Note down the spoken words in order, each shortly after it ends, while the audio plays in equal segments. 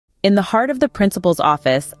In the heart of the principal's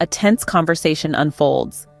office, a tense conversation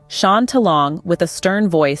unfolds. Shan Talong, with a stern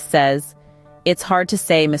voice, says, "It's hard to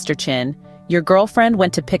say, Mr. Chin. Your girlfriend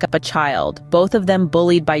went to pick up a child, both of them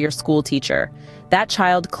bullied by your school teacher. That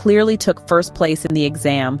child clearly took first place in the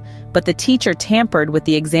exam, but the teacher tampered with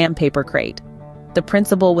the exam paper crate." The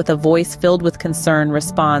principal, with a voice filled with concern,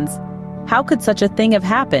 responds, "How could such a thing have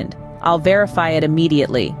happened? I'll verify it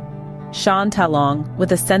immediately." Shan Talong,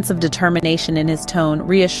 with a sense of determination in his tone,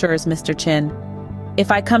 reassures Mr. Chin,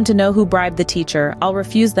 "If I come to know who bribed the teacher, I'll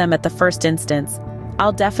refuse them at the first instance.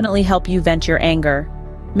 I'll definitely help you vent your anger."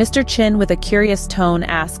 Mr. Chin, with a curious tone,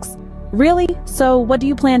 asks, "Really? So what do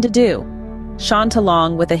you plan to do?" Shan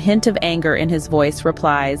Talong, with a hint of anger in his voice,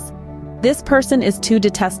 replies, "This person is too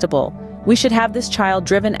detestable. We should have this child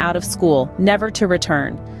driven out of school, never to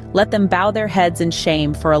return. Let them bow their heads in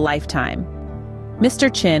shame for a lifetime."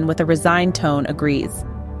 Mr. Chin, with a resigned tone, agrees.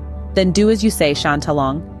 "Then do as you say, Shan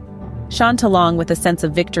Talong." Shan Talong, with a sense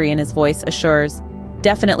of victory in his voice, assures,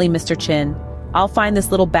 "Definitely, Mr. Chin. I'll find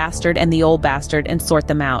this little bastard and the old bastard and sort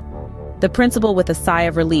them out." The principal, with a sigh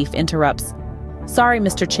of relief, interrupts, "Sorry,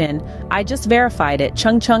 Mr. Chin, I just verified it.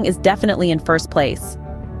 Chung Chung is definitely in first place."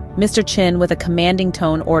 Mr. Chin, with a commanding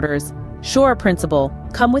tone, orders, "Sure, principal,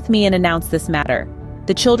 come with me and announce this matter.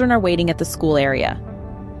 The children are waiting at the school area."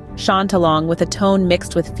 Shan Talong, with a tone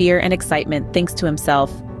mixed with fear and excitement, thinks to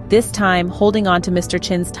himself, "This time, holding on to Mr.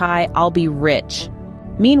 Chin's tie, I'll be rich."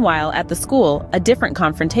 Meanwhile, at the school, a different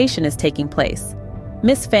confrontation is taking place.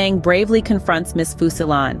 Miss Fang bravely confronts Miss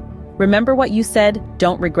Fusilan. "Remember what you said?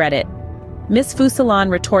 Don't regret it." Miss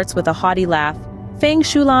Fusilan retorts with a haughty laugh, "Fang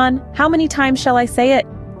Shulan, how many times shall I say it?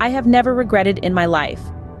 I have never regretted in my life.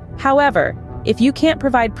 However, if you can't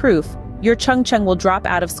provide proof, your Chung Chung will drop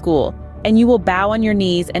out of school, and you will bow on your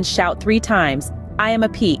knees and shout 3 times, 'I am a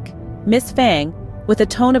peak.'" Miss Fang, with a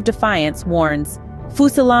tone of defiance, warns,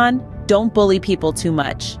 "Fusilan, don't bully people too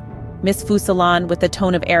much." Miss Fusilan, with a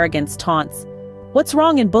tone of arrogance, taunts, "What's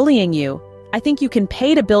wrong in bullying you? I think you can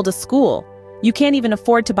pay to build a school. You can't even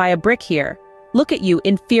afford to buy a brick here. Look at you,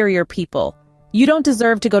 inferior people. You don't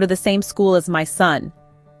deserve to go to the same school as my son."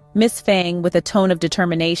 Miss Fang, with a tone of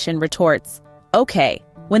determination, retorts, "Okay,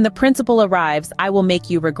 when the principal arrives, I will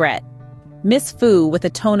make you regret." Miss Fu, with a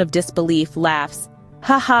tone of disbelief, laughs,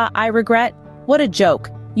 "Haha, I regret? What a joke.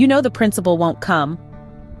 You know the principal won't come."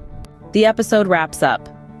 The episode wraps up,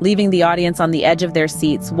 leaving the audience on the edge of their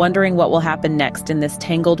seats, wondering what will happen next in this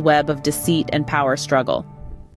tangled web of deceit and power struggle.